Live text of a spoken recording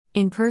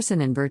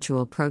In-person and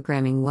virtual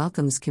programming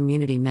welcomes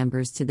community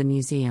members to the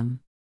museum.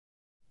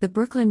 The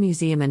Brooklyn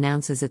Museum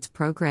announces its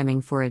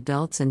programming for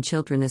adults and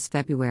children this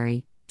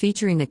February,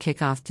 featuring the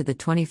kickoff to the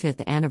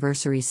 25th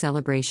anniversary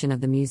celebration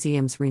of the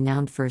museum's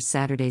renowned First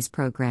Saturdays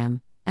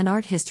program, an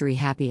art history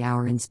happy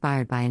hour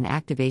inspired by an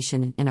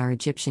activation in our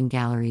Egyptian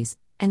galleries,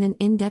 and an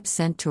in-depth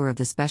scent tour of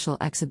the special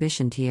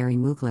exhibition Thierry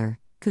Mugler,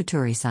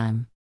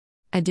 Couturissime.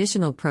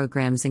 Additional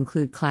programs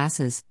include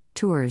classes,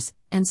 tours,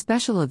 and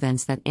special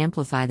events that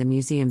amplify the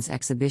museum's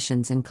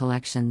exhibitions and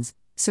collections,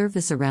 serve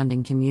the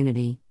surrounding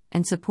community,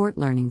 and support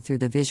learning through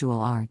the visual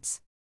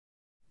arts.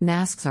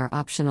 Masks are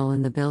optional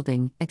in the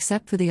building,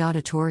 except for the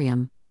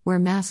auditorium, where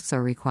masks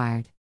are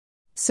required.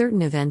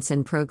 Certain events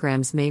and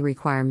programs may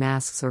require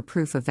masks or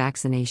proof of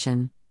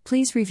vaccination.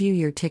 Please review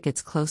your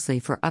tickets closely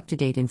for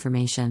up-to-date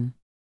information.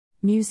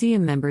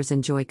 Museum members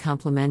enjoy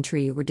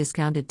complimentary or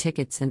discounted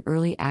tickets and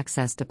early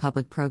access to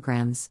public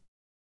programs.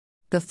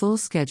 The full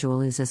schedule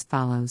is as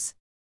follows.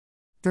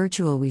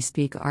 Virtual We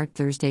Speak Art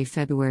Thursday,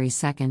 February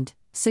 2nd,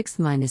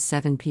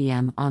 6-7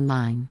 p.m.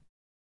 online.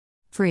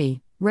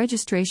 Free,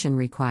 registration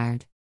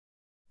required.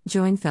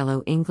 Join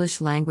fellow English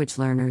language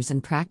learners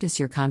and practice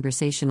your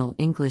conversational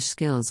English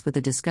skills with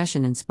a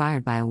discussion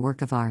inspired by a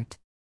work of art.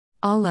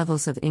 All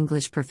levels of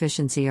English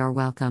proficiency are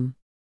welcome.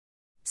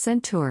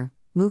 Scent Tour,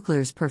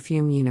 Mugler's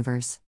Perfume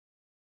Universe.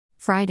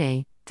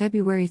 Friday,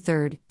 February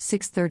 3rd,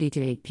 6:30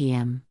 to 8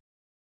 p.m.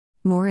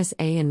 Morris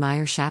A. and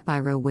Meyer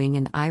Shapiro Wing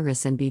and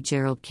Iris and B.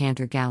 Gerald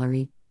Cantor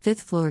Gallery, 5th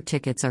floor.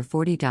 Tickets are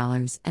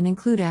 $40 and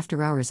include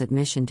after-hours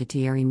admission to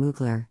Thierry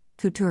Mugler,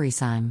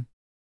 Couturissime.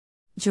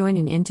 Join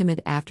an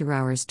intimate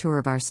after-hours tour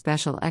of our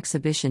special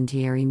exhibition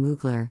Thierry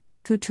Mugler,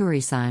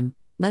 Couturissime,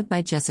 led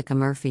by Jessica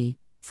Murphy,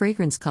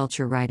 fragrance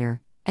culture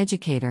writer,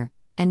 educator,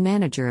 and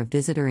manager of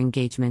visitor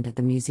engagement at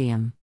the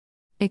museum.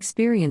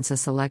 Experience a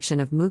selection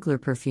of Mugler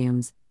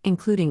perfumes,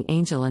 including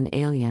Angel and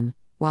Alien,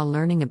 while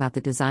learning about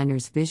the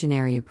designer's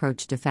visionary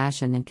approach to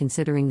fashion and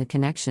considering the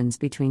connections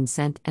between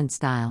scent and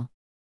style.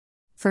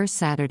 First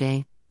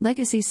Saturday,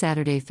 Legacy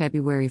Saturday,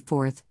 February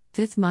 4th,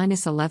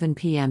 5-11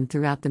 p.m.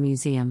 throughout the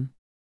museum.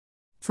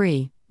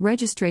 Free,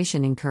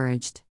 registration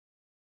encouraged.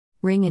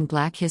 Ring in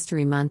Black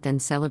History Month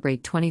and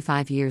celebrate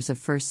 25 years of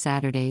First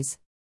Saturdays.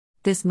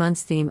 This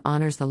month's theme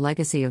honors the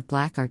legacy of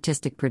Black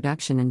artistic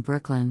production in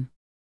Brooklyn.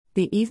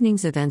 The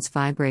evening's events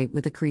vibrate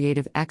with the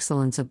creative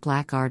excellence of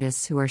Black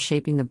artists who are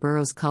shaping the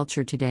borough's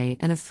culture today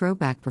and of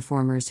throwback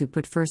performers who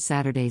put First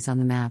Saturdays on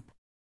the map.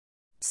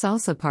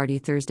 Salsa Party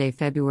Thursday,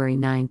 February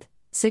 9th,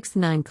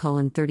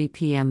 6-9:30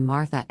 p.m.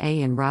 Martha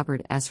A. and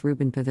Robert S.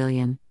 Rubin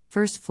Pavilion,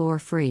 first floor.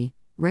 Free,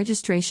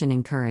 registration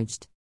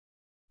encouraged.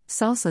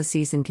 Salsa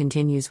season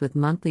continues with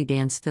monthly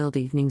dance-filled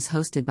evenings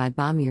hosted by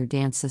Bamir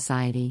Dance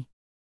Society.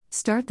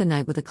 Start the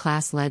night with a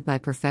class led by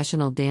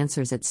professional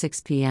dancers at 6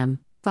 p.m.,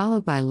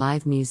 followed by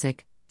live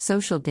music,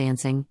 social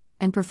dancing,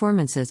 and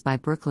performances by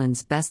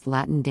Brooklyn's best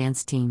Latin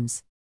dance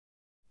teams.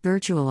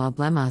 Virtual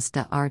Hablemos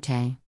de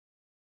Arte.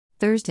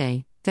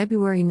 Thursday,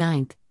 February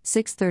 9th,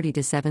 6:30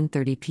 to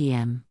 7:30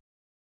 p.m.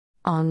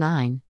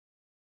 Online.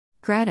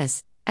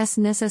 Gratis, es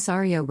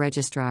necesario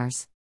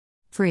registrarse.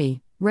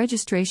 Free,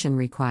 registration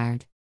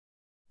required.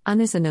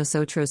 Antes a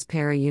nosotros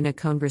para una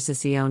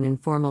conversación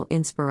informal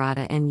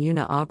inspirada en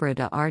una obra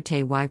de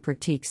arte y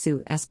practique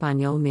su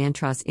español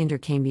mientras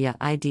intercambia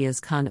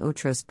ideas con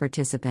otros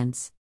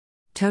participantes.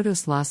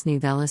 Todos los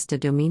niveles de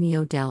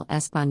dominio del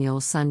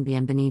español son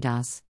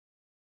bienvenidos.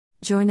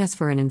 Join us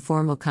for an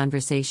informal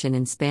conversation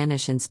in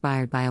Spanish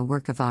inspired by a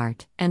work of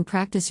art, and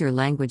practice your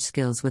language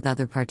skills with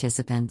other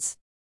participants.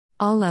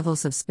 All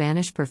levels of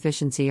Spanish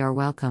proficiency are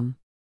welcome.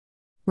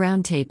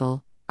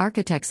 Roundtable,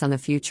 Architects on the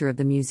Future of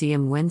the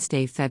Museum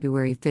Wednesday,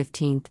 February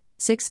 15th,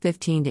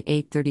 6:15 to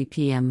 8:30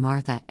 p.m.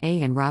 Martha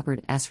A. and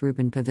Robert S.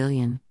 Rubin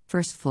Pavilion,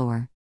 first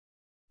floor.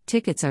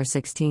 Tickets are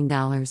 $16,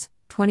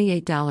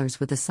 $28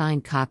 with a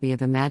signed copy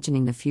of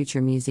Imagining the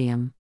Future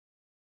Museum.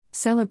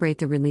 Celebrate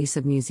the release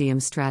of museum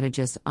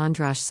strategist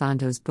Andras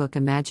Santos' book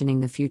Imagining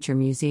the Future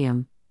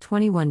Museum,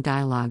 21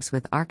 Dialogues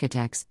with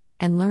Architects,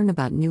 and learn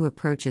about new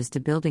approaches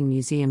to building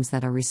museums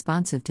that are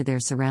responsive to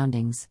their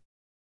surroundings.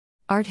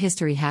 Art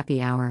History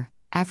Happy Hour,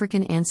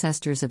 African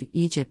Ancestors of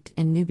Egypt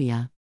and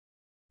Nubia.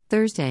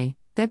 Thursday,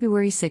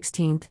 February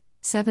 16th,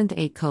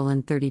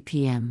 7-8:30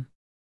 p.m.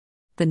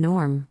 The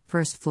Norm,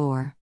 first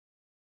floor.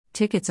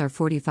 Tickets are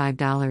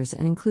 $45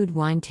 and include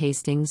wine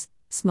tastings,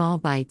 small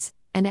bites,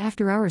 and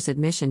after-hours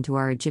admission to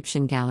our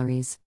Egyptian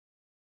galleries.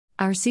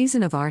 Our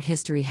season of art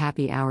history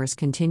happy hours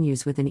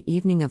continues with an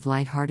evening of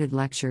light-hearted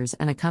lectures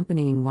and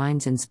accompanying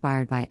wines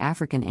inspired by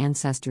African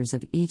ancestors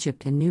of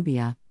Egypt and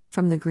Nubia,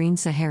 from the Green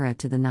Sahara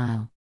to the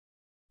Nile.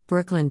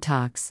 Brooklyn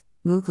Talks,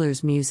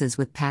 Mugler's Muses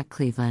with Pat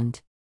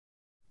Cleveland.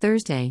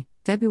 Thursday,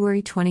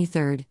 February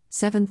 23rd,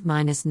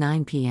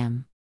 7-9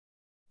 p.m.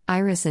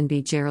 Iris and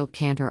B. Gerald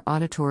Cantor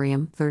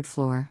Auditorium, 3rd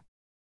floor.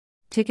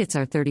 Tickets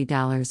are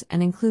 $30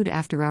 and include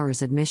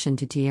after-hours admission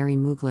to Thierry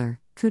Mugler,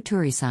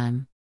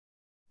 Couturissime.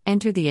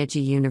 Enter the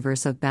edgy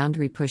universe of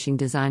boundary-pushing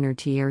designer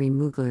Thierry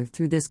Mugler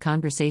through this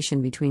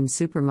conversation between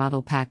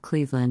supermodel Pat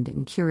Cleveland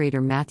and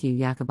curator Matthew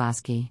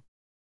Yakubowski.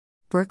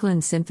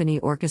 Brooklyn Symphony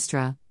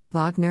Orchestra,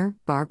 Wagner,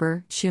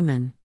 Barber,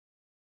 Schumann.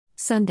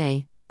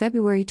 Sunday,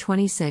 February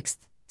 26,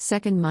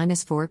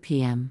 2:00–4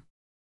 p.m.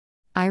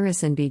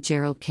 Iris and B.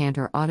 Gerald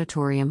Cantor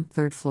Auditorium,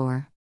 3rd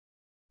floor.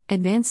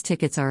 Advance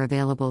tickets are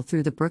available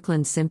through the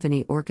Brooklyn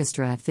Symphony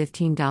Orchestra at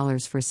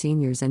 $15 for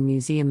seniors and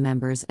museum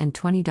members and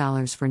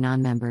 $20 for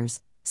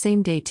non-members.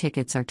 Same-day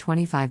tickets are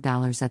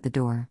 $25 at the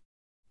door.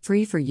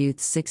 Free for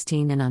youths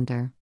 16 and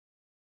under.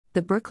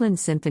 The Brooklyn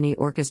Symphony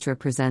Orchestra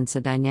presents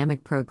a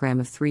dynamic program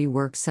of 3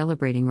 works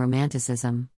celebrating Romanticism.